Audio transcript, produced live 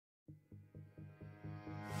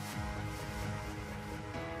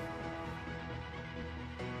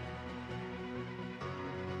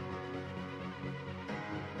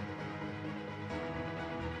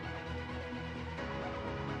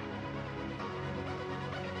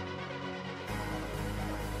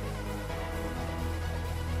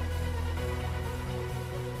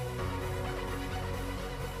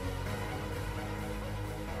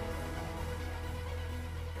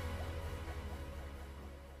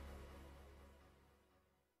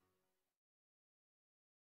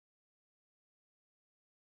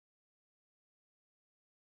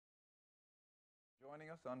joining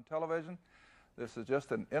us on television. This is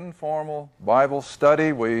just an informal Bible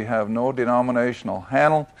study. We have no denominational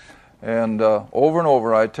handle. And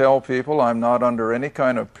over I tell people I'm not under any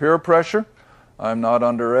kind of peer pressure. I'm not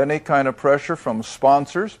under any kind of pressure from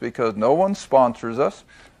sponsors because no one sponsors us.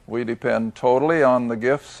 We depend totally on the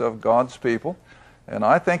gifts of God's people. And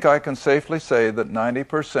I think I can safely say that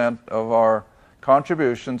 90% of our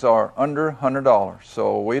contributions are under $100.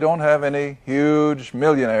 So we don't have any huge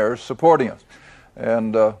millionaires supporting us.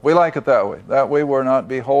 And we like it that way. That way we're not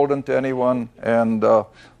beholden to anyone, and the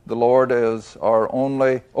Lord is our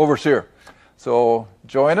only overseer. So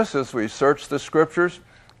join us as we search the Scriptures.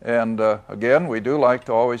 And again, we do like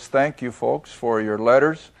to always thank you folks for your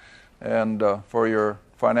letters and for your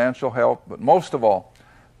financial help. But most of all,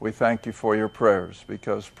 we thank you for your prayers,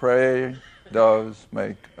 because prayer does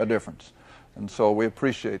make a difference. And so we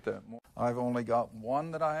appreciate that. I've only got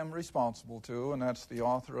one that I am responsible to, and that's the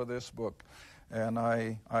author of this book. And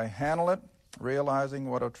I handle it realizing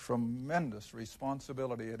what a tremendous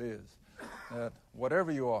responsibility it is. That whatever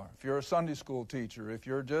you are, if you're a Sunday school teacher, if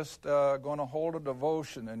you're just going to hold a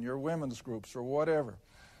devotion in your women's groups or whatever,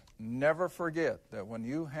 never forget that when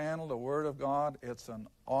you handle the Word of God, it's an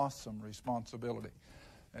awesome responsibility.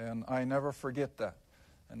 And I never forget that.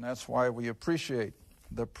 And that's why we appreciate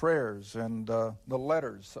the prayers and the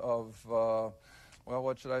letters of,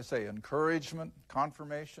 encouragement,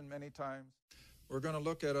 confirmation many times. We're going to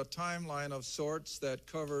look at a timeline of sorts that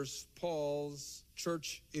covers Paul's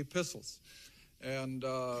church epistles. And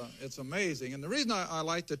it's amazing. And the reason I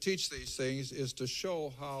like to teach these things is to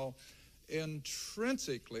show how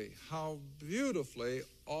intrinsically, how beautifully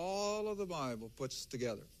all of the Bible puts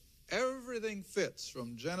together. Everything fits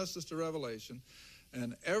from Genesis to Revelation,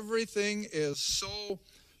 and everything is so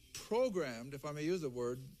programmed, if I may use the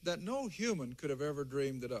word, that no human could have ever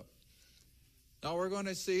dreamed it up. Now we're going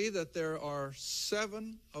to see that there are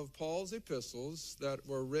 7 of Paul's epistles that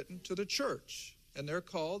were written to the church, and they're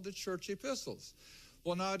called the church epistles.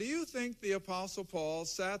 Well, now, do you think the Apostle Paul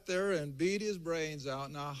sat there and beat his brains out?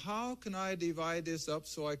 Now, how can I divide this up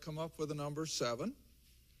so I come up with the number 7,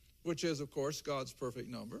 which is, of course, God's perfect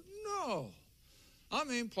number? No. I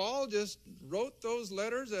mean, Paul just wrote those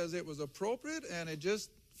letters as it was appropriate, and it just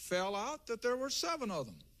fell out that there were 7 of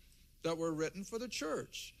them that were written for the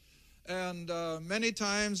church. And many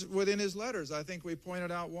times within his letters, I think we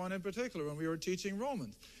pointed out one in particular when we were teaching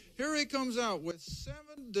Romans. Here he comes out with 7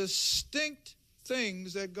 distinct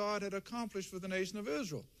things that God had accomplished with the nation of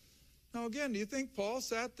Israel. Now again, do you think Paul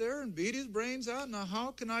sat there and beat his brains out? Now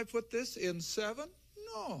how can I put this in 7?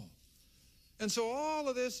 No. And so all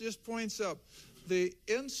of this just points up the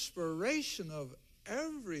inspiration of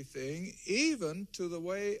everything, even to the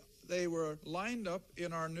way they were lined up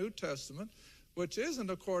in our New Testament, which isn't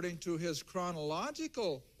according to his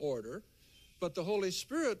chronological order, but the Holy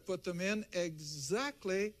Spirit put them in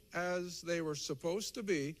exactly as they were supposed to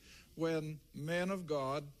be when men of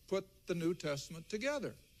God put the New Testament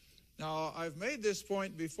together. Now, I've made this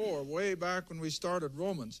point before, way back when we started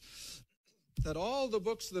Romans, that all the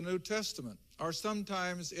books of the New Testament are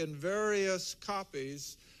sometimes in various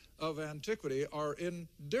copies of antiquity, are in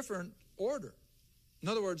different order. In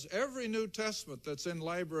other words, every New Testament that's in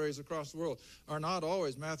libraries across the world are not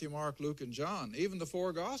always Matthew, Mark, Luke, and John. Even the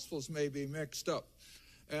 4 Gospels may be mixed up.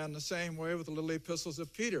 And the same way with the little epistles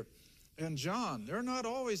of Peter and John. They're not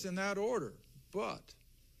always in that order. But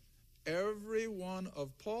every one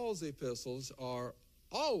of Paul's epistles are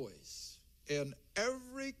always in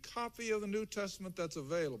every copy of the New Testament that's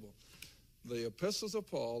available. The epistles of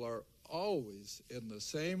Paul are always in the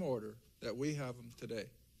same order that we have them today.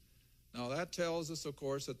 Now that tells us, of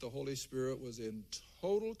course, that the Holy Spirit was in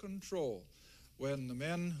total control when the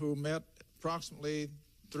men who met approximately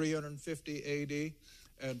 350 A.D.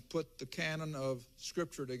 and put the canon of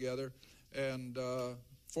Scripture together and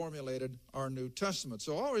formulated our New Testament.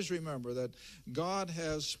 So always remember that God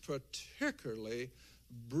has particularly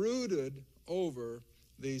brooded over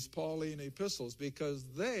these Pauline epistles because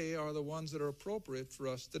they are the ones that are appropriate for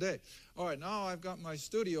us today. All right, now I've got my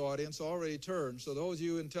studio audience already turned, so those of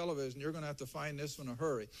you in television, you're going to have to find this one in a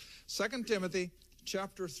hurry. 2 Timothy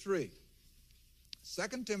chapter 3.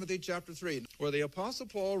 2 Timothy chapter 3, where the Apostle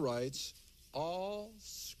Paul writes, all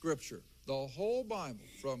Scripture, the whole Bible,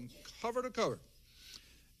 from cover to cover,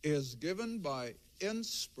 is given by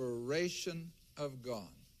inspiration of God.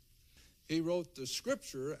 He wrote the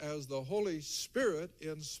Scripture as the Holy Spirit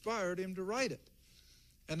inspired him to write it.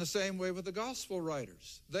 And the same way with the gospel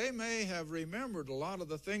writers. They may have remembered a lot of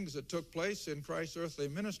the things that took place in Christ's earthly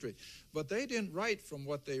ministry, but they didn't write from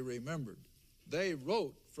what they remembered. They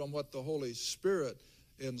wrote from what the Holy Spirit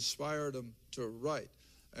inspired them to write.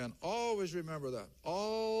 And always remember that.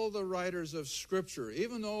 All the writers of Scripture,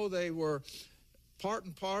 even though they were part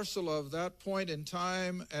and parcel of that point in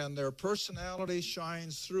time and their personality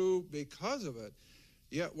shines through because of it,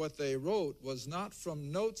 yet what they wrote was not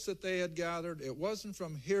from notes that they had gathered. It wasn't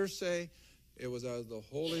from hearsay. It was as the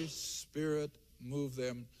Holy Spirit moved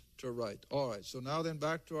them to write. All right, so now then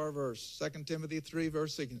back to our verse, 2 Timothy 3,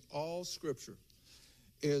 verse 16. All Scripture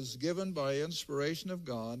is given by inspiration of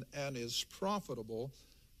God and is profitable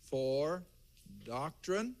for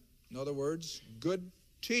doctrine, in other words, good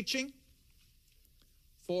teaching,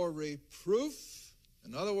 for reproof,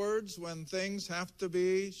 in other words, when things have to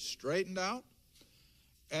be straightened out,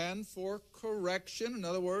 and for correction, in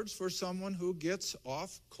other words, for someone who gets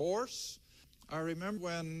off course. I remember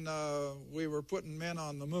when we were putting men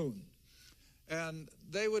on the moon, and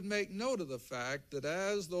they would make note of the fact that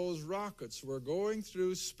as those rockets were going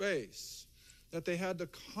through space, that they had to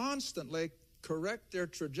constantly correct their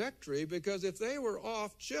trajectory, because if they were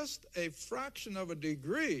off just a fraction of a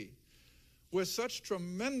degree with such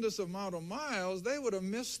tremendous amount of miles, they would have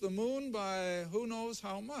missed the moon by who knows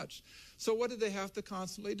how much. So what did they have to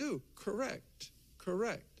constantly do? Correct.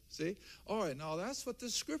 See? All right, now that's what the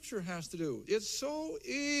Scripture has to do. It's so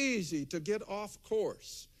easy to get off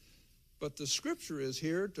course, but the Scripture is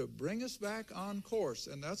here to bring us back on course,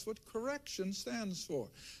 and that's what correction stands for.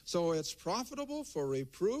 So it's profitable for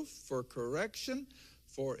reproof, for correction,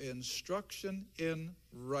 for instruction in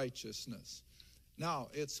righteousness. Now,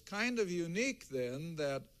 it's kind of unique then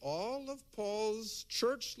that all of Paul's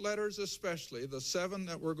church letters, especially the 7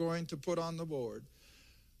 that we're going to put on the board,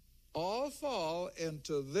 all fall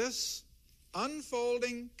into this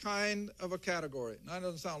unfolding kind of a category. Now, that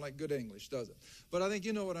doesn't sound like good English, does it? But I think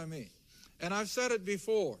you know what I mean. And I've said it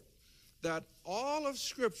before, that all of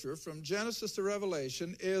Scripture from Genesis to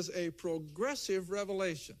Revelation is a progressive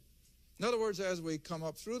revelation. In other words, as we come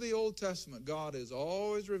up through the Old Testament, God is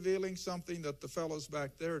always revealing something that the fellows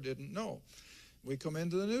back there didn't know. We come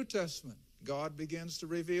into the New Testament, God begins to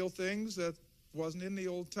reveal things that wasn't in the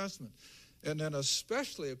Old Testament. And then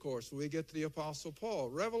especially, of course, we get to the Apostle Paul,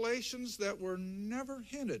 revelations that were never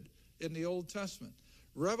hinted in the Old Testament.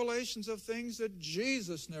 Revelations of things that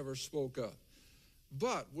Jesus never spoke of.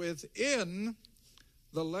 But within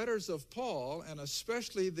the letters of Paul, and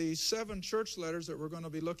especially the 7 church letters that we're going to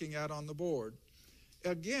be looking at on the board,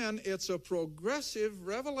 again, it's a progressive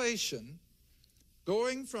revelation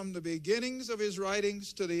going from the beginnings of his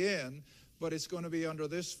writings to the end, but it's going to be under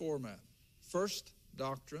this format. First,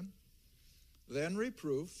 doctrine, then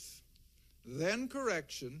reproof, then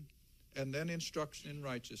correction, and then instruction in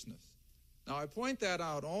righteousness. Now, I point that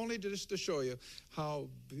out only just to show you how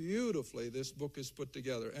beautifully this book is put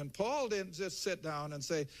together. And Paul didn't just sit down and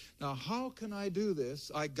say, now, how can I do this?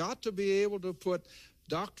 I got to be able to put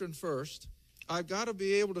doctrine first. I've got to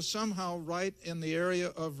be able to somehow write in the area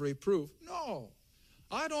of reproof. No,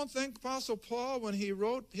 I don't think Apostle Paul, when he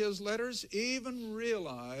wrote his letters, even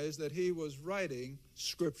realized that he was writing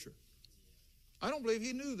Scripture. I don't believe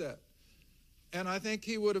he knew that. And I think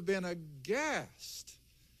he would have been aghast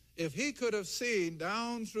if he could have seen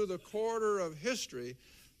down through the corridor of history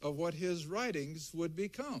of what his writings would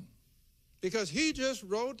become. Because he just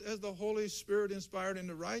wrote as the Holy Spirit inspired him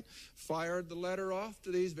to write, fired the letter off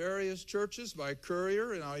to these various churches by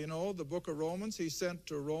courier. Now, you know, the book of Romans he sent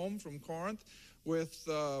to Rome from Corinth with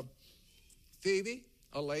Phoebe,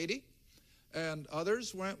 a lady, and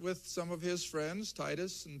others went with some of his friends,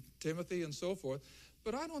 Titus and Timothy and so forth.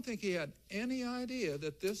 But I don't think he had any idea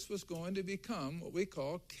that this was going to become what we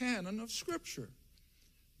call canon of Scripture.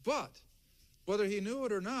 But whether he knew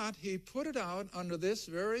it or not, he put it out under this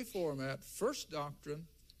very format: first doctrine,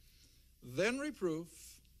 then reproof,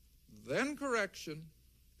 then correction,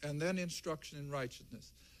 and then instruction in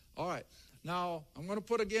righteousness. All right. Now, I'm going to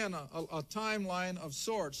put again a timeline of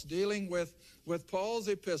sorts dealing with Paul's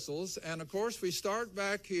epistles. And, of course, we start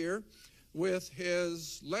back here with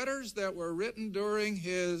his letters that were written during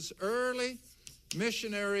his early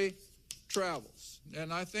missionary travels.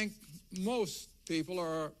 And I think most people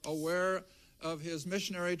are aware of his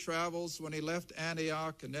missionary travels when he left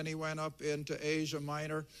Antioch, and then he went up into Asia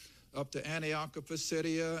Minor, up to Antioch of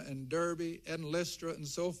Pisidia and Derbe and Lystra and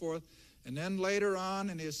so forth. And then later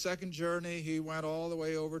on in his second journey, he went all the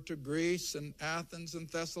way over to Greece and Athens and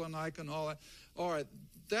Thessalonica and all that. All right,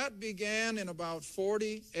 that began in about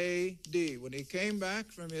 40 A.D. when he came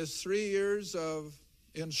back from his 3 years of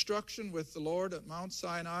instruction with the Lord at Mount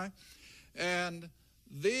Sinai. And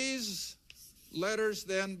these letters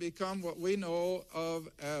then become what we know of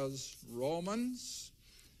as Romans,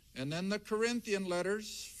 and then the Corinthian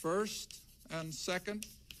letters, 1st and 2nd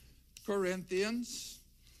Corinthians,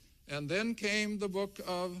 And then came the book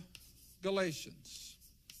of Galatians.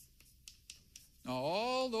 Now,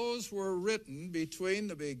 all those were written between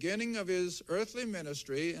the beginning of his earthly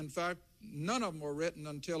ministry. In fact, none of them were written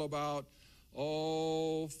until about,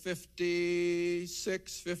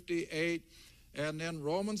 56, 58. And then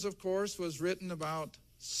Romans, of course, was written about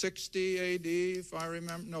 60 A.D., if I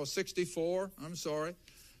remember. No, 64, I'm sorry.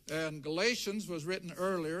 And Galatians was written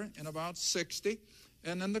earlier in about 60.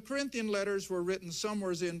 And then the Corinthian letters were written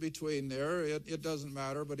somewhere in between there. It doesn't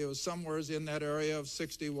matter, but it was somewhere in that area of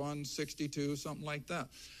 61, 62, something like that.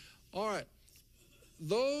 All right.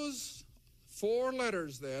 Those 4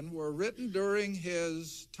 letters then were written during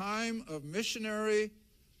his time of missionary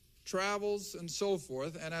travels and so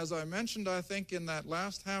forth. And as I mentioned, I think in that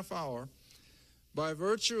last half hour, by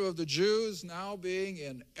virtue of the Jews now being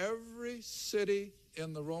in every city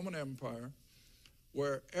in the Roman Empire,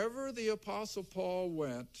 wherever the Apostle Paul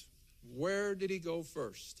went, where did he go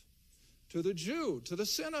first? To the Jew, to the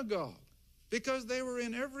synagogue, because they were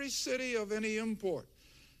in every city of any import.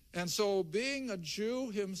 And so being a Jew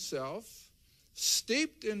himself,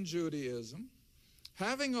 steeped in Judaism,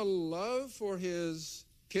 having a love for his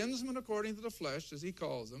kinsmen according to the flesh, as he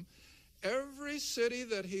calls them, every city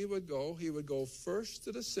that he would go first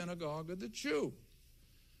to the synagogue of the Jew.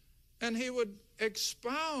 And he would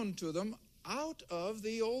expound to them out of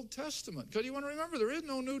the Old Testament. Because you want to remember, there is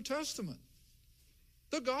no New Testament.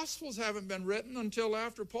 The Gospels haven't been written until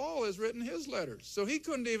after Paul has written his letters. So he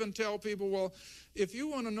couldn't even tell people, well, if you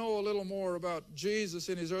want to know a little more about Jesus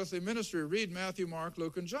in his earthly ministry, read Matthew, Mark,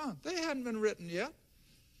 Luke, and John. They hadn't been written yet.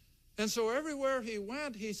 And so everywhere he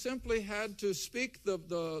went, he simply had to speak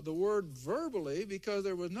the word verbally, because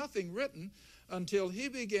there was nothing written until he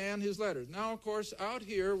began his letters. Now, of course, out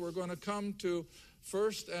here we're going to come to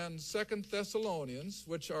 1st and 2nd Thessalonians,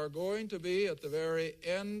 which are going to be at the very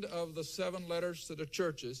end of the 7 letters to the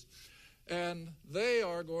churches. And they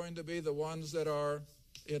are going to be the ones that are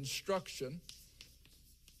instruction.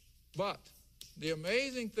 But the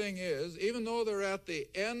amazing thing is, even though they're at the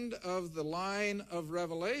end of the line of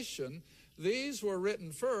Revelation, these were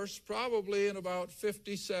written first, probably in about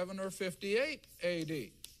 57 or 58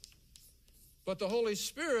 A.D. But the Holy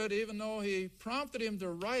Spirit, even though he prompted him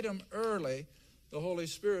to write them early, the Holy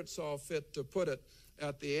Spirit saw fit to put it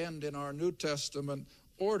at the end in our New Testament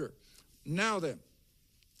order. Now then,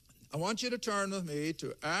 I want you to turn with me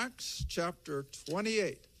to Acts chapter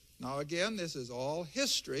 28. Now again, this is all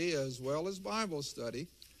history as well as Bible study,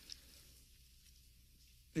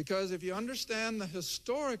 because if you understand the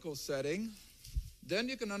historical setting, then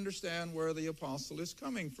you can understand where the apostle is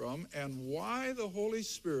coming from and why the Holy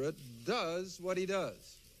Spirit does what he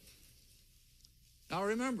does. Now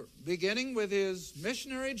remember, beginning with his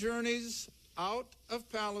missionary journeys out of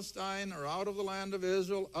Palestine or out of the land of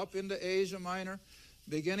Israel up into Asia Minor,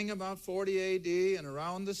 beginning about 40 A.D. and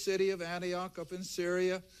around the city of Antioch up in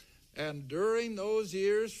Syria, and during those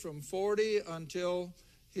years from 40 until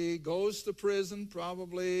he goes to prison,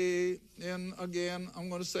 probably in, again, I'm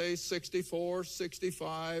going to say 64,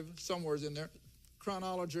 65, somewhere in there.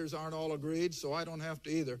 Chronologers aren't all agreed, so I don't have to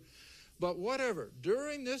either. But whatever,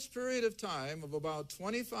 during this period of time of about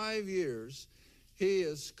 25 years, he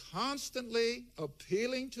is constantly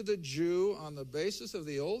appealing to the Jew on the basis of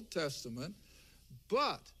the Old Testament,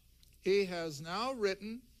 but he has now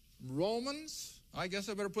written Romans. I guess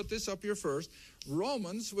I better put this up here first.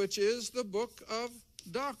 Romans, which is the book of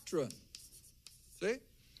doctrine. See?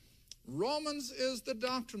 Romans is the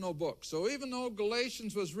doctrinal book. So even though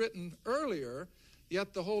Galatians was written earlier,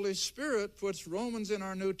 yet the Holy Spirit puts Romans in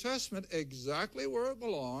our New Testament exactly where it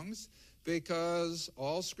belongs, because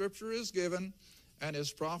all Scripture is given and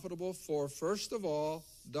is profitable for, first of all,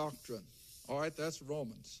 doctrine. All right, that's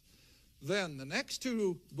Romans. Then the next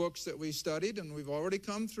 2 books that we studied, and we've already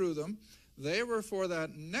come through them, they were for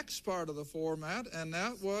that next part of the format, and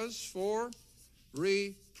that was for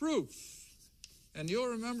reproof. And you'll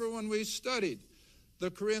remember when we studied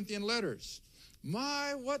the Corinthian letters,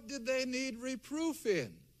 what did they need reproof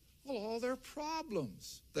in? Well, all their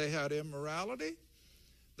problems. They had immorality.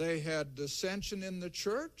 They had dissension in the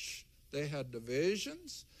church. They had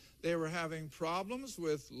divisions. They were having problems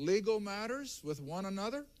with legal matters with one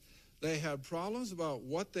another. They had problems about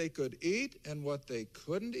what they could eat and what they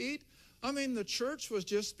couldn't eat. I mean, the church was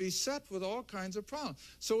just beset with all kinds of problems.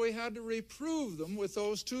 So we had to reprove them with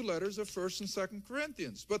those 2 letters of 1st and 2nd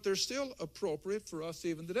Corinthians. But they're still appropriate for us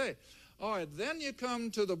even today. All right, then you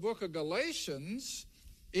come to the book of Galatians,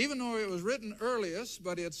 even though it was written earliest,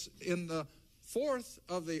 but it's in the 4th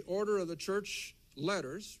of the order of the church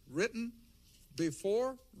letters, written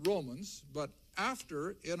before Romans, but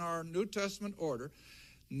after in our New Testament order.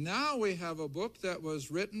 Now we have a book that was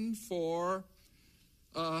written for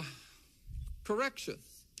correction.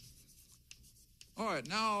 All right,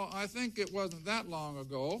 now I think it wasn't that long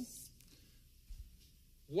ago.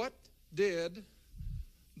 What did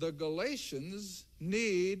the Galatians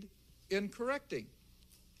need in correcting?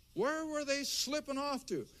 Where were they slipping off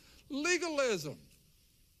to? Legalism.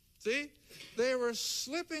 See? They were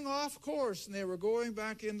slipping off course and they were going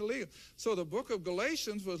back into legal. So the book of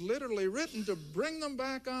Galatians was literally written to bring them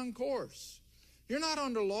back on course. You're not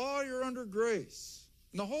under law, you're under grace.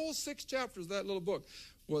 And the whole 6 chapters of that little book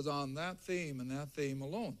was on that theme and that theme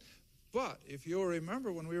alone. But if you'll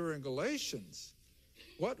remember when we were in Galatians,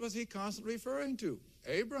 what was he constantly referring to?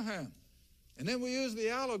 Abraham. And then we use the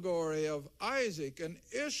allegory of Isaac and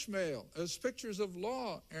Ishmael as pictures of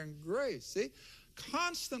law and grace. See?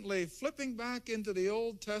 Constantly flipping back into the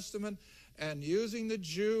Old Testament and using the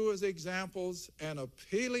Jew as examples and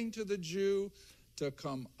appealing to the Jew to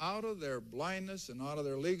come out of their blindness and out of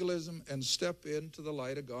their legalism and step into the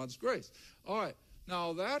light of God's grace. All right,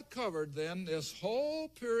 now that covered then this whole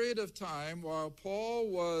period of time while Paul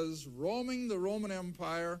was roaming the Roman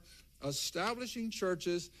Empire, establishing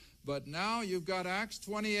churches, but now you've got Acts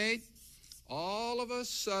 28. All of a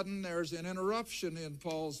sudden there's an interruption in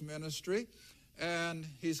Paul's ministry, and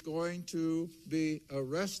he's going to be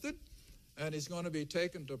arrested, and he's going to be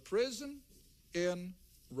taken to prison in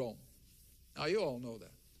Rome. Now, you all know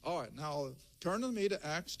that. All right, now turn with me to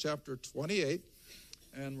Acts chapter 28,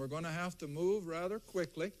 and we're going to have to move rather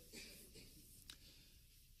quickly.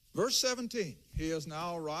 Verse 17, he has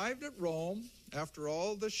now arrived at Rome after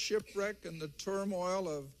all the shipwreck and the turmoil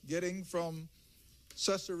of getting from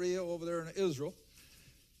Caesarea over there in Israel.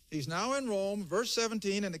 He's now in Rome, verse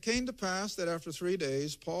 17, and it came to pass that after 3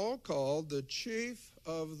 days, Paul called the chief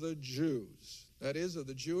of the Jews, that is, of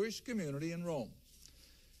the Jewish community in Rome.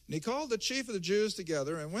 And he called the chief of the Jews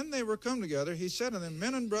together, and when they were come together, he said unto them,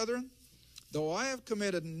 Men and brethren, though I have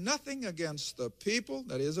committed nothing against the people,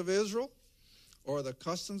 that is, of Israel, or the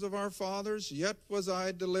customs of our fathers, yet was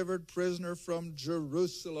I delivered prisoner from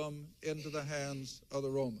Jerusalem into the hands of the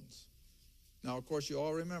Romans. Now, of course, you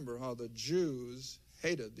all remember how the Jews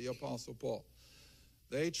hated the Apostle Paul.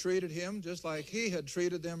 They treated him just like he had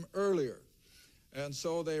treated them earlier. And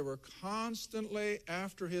so they were constantly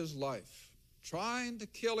after his life, trying to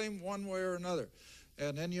kill him one way or another.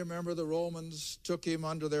 And then you remember the Romans took him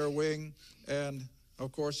under their wing, and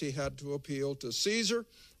of course he had to appeal to Caesar.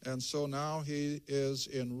 And so now he is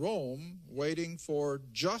in Rome waiting for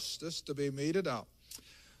justice to be meted out.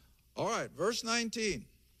 All right, verse 19.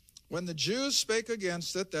 When the Jews spake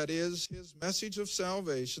against it, that is, his message of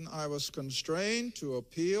salvation, I was constrained to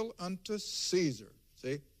appeal unto Caesar.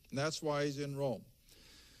 See? And that's why he's in Rome.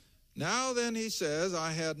 Now then, he says,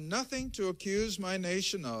 I had nothing to accuse my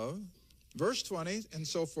nation of. Verse 20, and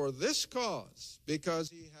so for this cause, because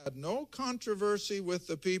he had no controversy with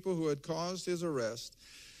the people who had caused his arrest,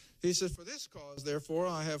 he says, for this cause, therefore,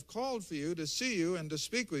 I have called for you to see you and to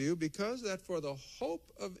speak with you, because that for the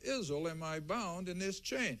hope of Israel am I bound in this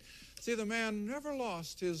chain. See, the man never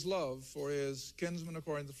lost his love for his kinsman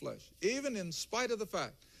according to the flesh, even in spite of the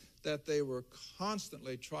fact that they were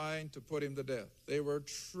constantly trying to put him to death. They were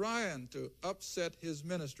trying to upset his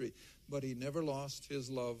ministry, but he never lost his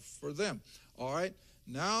love for them. All right.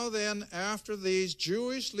 Now then, after these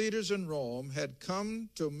Jewish leaders in Rome had come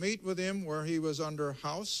to meet with him where he was under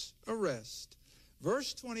house arrest,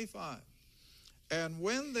 verse 25, and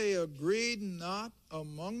when they agreed not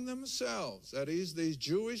among themselves, that is, these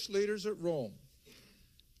Jewish leaders at Rome,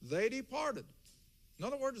 they departed. In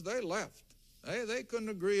other words, they left. They couldn't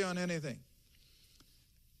agree on anything.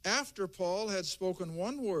 After Paul had spoken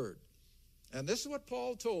one word, and this is what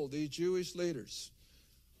Paul told these Jewish leaders,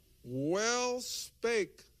 well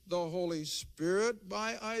spake the Holy Spirit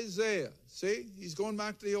by Isaiah. See, he's going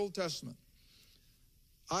back to the Old Testament.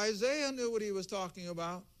 Isaiah knew what he was talking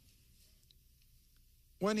about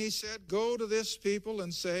when he said, go to this people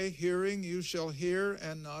and say, hearing you shall hear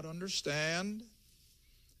and not understand,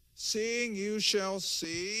 seeing you shall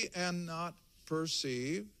see and not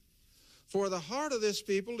perceive. For the heart of this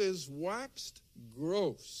people is waxed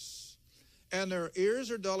gross, and their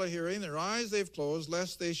ears are dull of hearing, their eyes they've closed,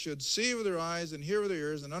 lest they should see with their eyes and hear with their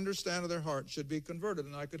ears and understand with their heart, should be converted,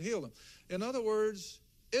 and I could heal them. In other words,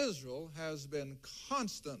 Israel has been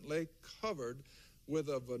constantly covered with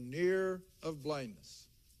a veneer of blindness,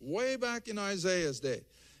 way back in Isaiah's day.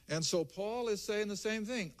 And so Paul is saying the same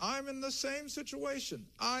thing. I'm in the same situation.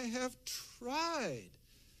 I have tried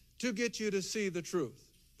to get you to see the truth,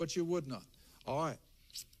 but you would not. All right.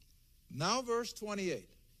 Now verse 28.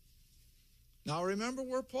 Now remember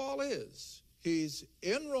where Paul is. He's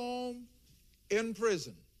in Rome, in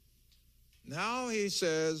prison. Now he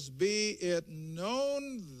says, be it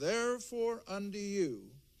known therefore unto you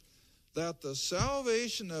that the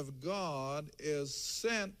salvation of God is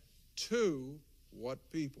sent to what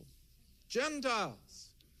people? Gentiles.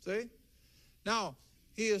 See? Now,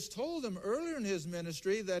 he has told them earlier in his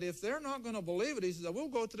ministry that if they're not going to believe it, he says, we'll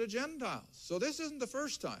go to the Gentiles. So this isn't the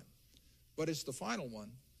first time, but it's the final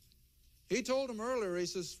one. He told them earlier, he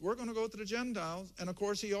says, we're going to go to the Gentiles. And of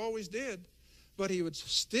course, he always did. But he would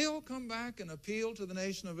still come back and appeal to the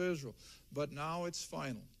nation of Israel. But now it's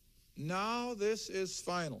final. Now this is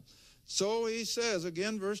final. So he says,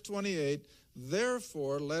 again, verse 28,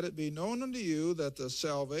 therefore let it be known unto you that the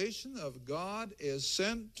salvation of God is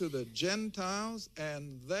sent to the Gentiles,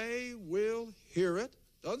 and they will hear it.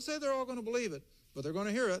 Doesn't say they're all going to believe it, but they're going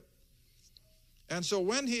to hear it. And so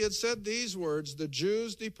when he had said these words, the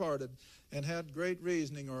Jews departed and had great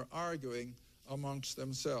reasoning or arguing amongst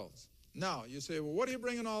themselves. Now, you say, well, what are you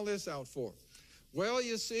bringing all this out for? Well,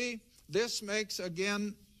 you see, this makes,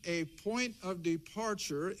 again, a point of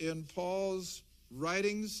departure in Paul's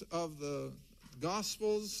writings of the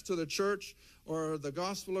Gospels to the church, or the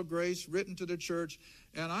Gospel of Grace written to the church.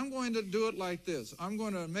 And I'm going to do it like this. I'm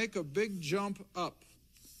going to make a big jump up.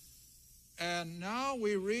 And now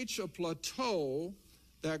we reach a plateau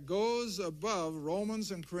that goes above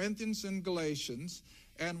Romans and Corinthians and Galatians.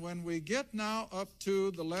 And when we get now up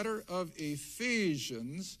to the letter of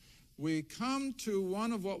Ephesians, we come to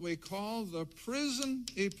one of what we call the prison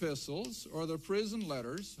epistles, or the prison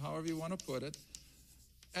letters, however you want to put it.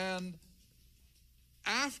 And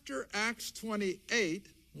after Acts 28,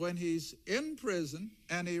 when he's in prison,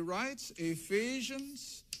 and he writes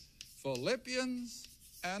Ephesians, Philippians,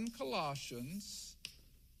 and Colossians,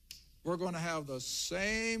 we're going to have the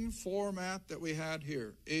same format that we had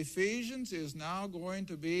here. Ephesians is now going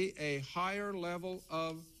to be a higher level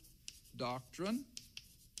of doctrine.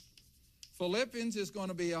 Philippians is going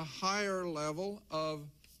to be a higher level of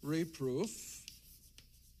reproof.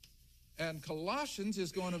 And Colossians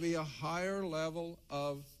is going to be a higher level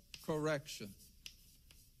of correction.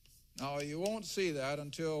 Now, you won't see that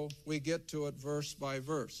until we get to it verse by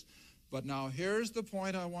verse. But now here's the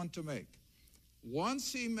point I want to make.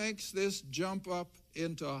 Once he makes this jump up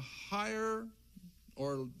into higher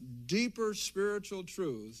or deeper spiritual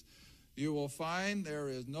truths, you will find there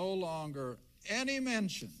is no longer any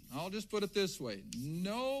mention. I'll just put it this way.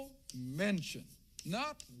 No mention,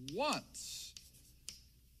 not once,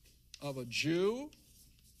 of a Jew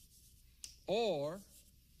or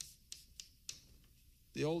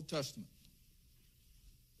the Old Testament.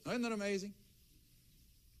 Isn't that amazing?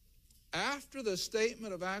 After the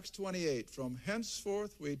statement of Acts 28, from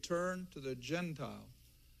henceforth we turn to the Gentile,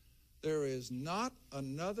 there is not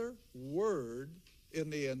another word in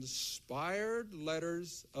the inspired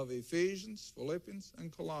letters of Ephesians, Philippians,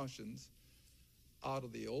 and Colossians out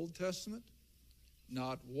of the Old Testament.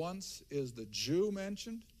 Not once is the Jew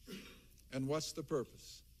mentioned. And what's the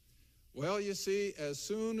purpose? Well, you see, as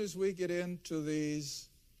soon as we get into these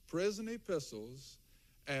prison epistles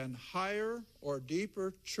and higher or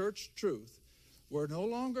deeper church truth, we're no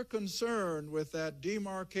longer concerned with that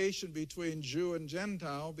demarcation between Jew and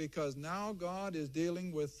Gentile, because now God is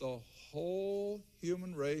dealing with the whole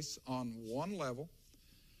human race on one level.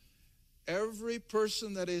 Every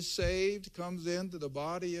person that is saved comes into the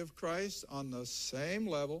body of Christ on the same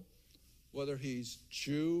level, whether he's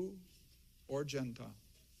Jew or Gentile.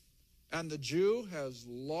 And the Jew has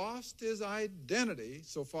lost his identity,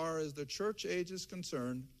 so far as the church age is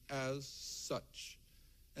concerned, as such.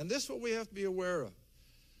 And this is what we have to be aware of,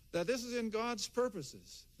 that this is in God's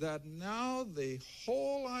purposes, that now the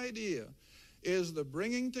whole idea is the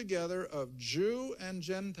bringing together of Jew and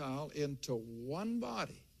Gentile into one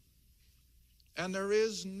body. And there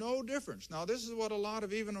is no difference. Now, this is what a lot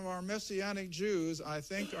of even of our Messianic Jews, I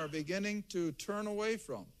think, are beginning to turn away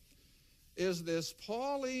from, is this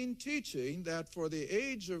Pauline teaching that for the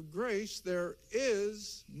age of grace there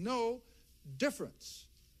is no difference.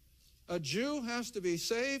 A Jew has to be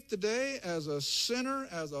saved today as a sinner,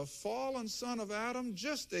 as a fallen son of Adam,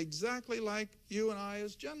 just exactly like you and I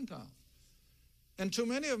as Gentiles. And too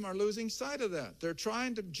many of them are losing sight of that. They're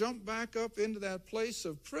trying to jump back up into that place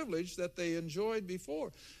of privilege that they enjoyed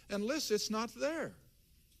before. And listen, it's not there.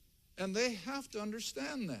 And they have to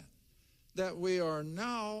understand that we are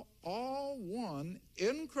now all one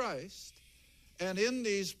in Christ. And in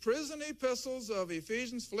these prison epistles of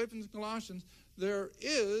Ephesians, Philippians, and Colossians, there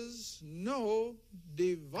is no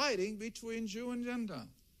dividing between Jew and Gentile.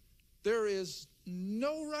 There is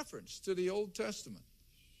no reference to the Old Testament.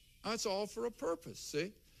 That's all for a purpose,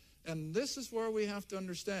 see? And this is where we have to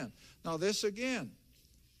understand. Now, this again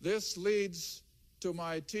This leads to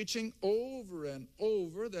my teaching over and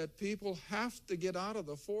over that people have to get out of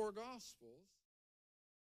the four Gospels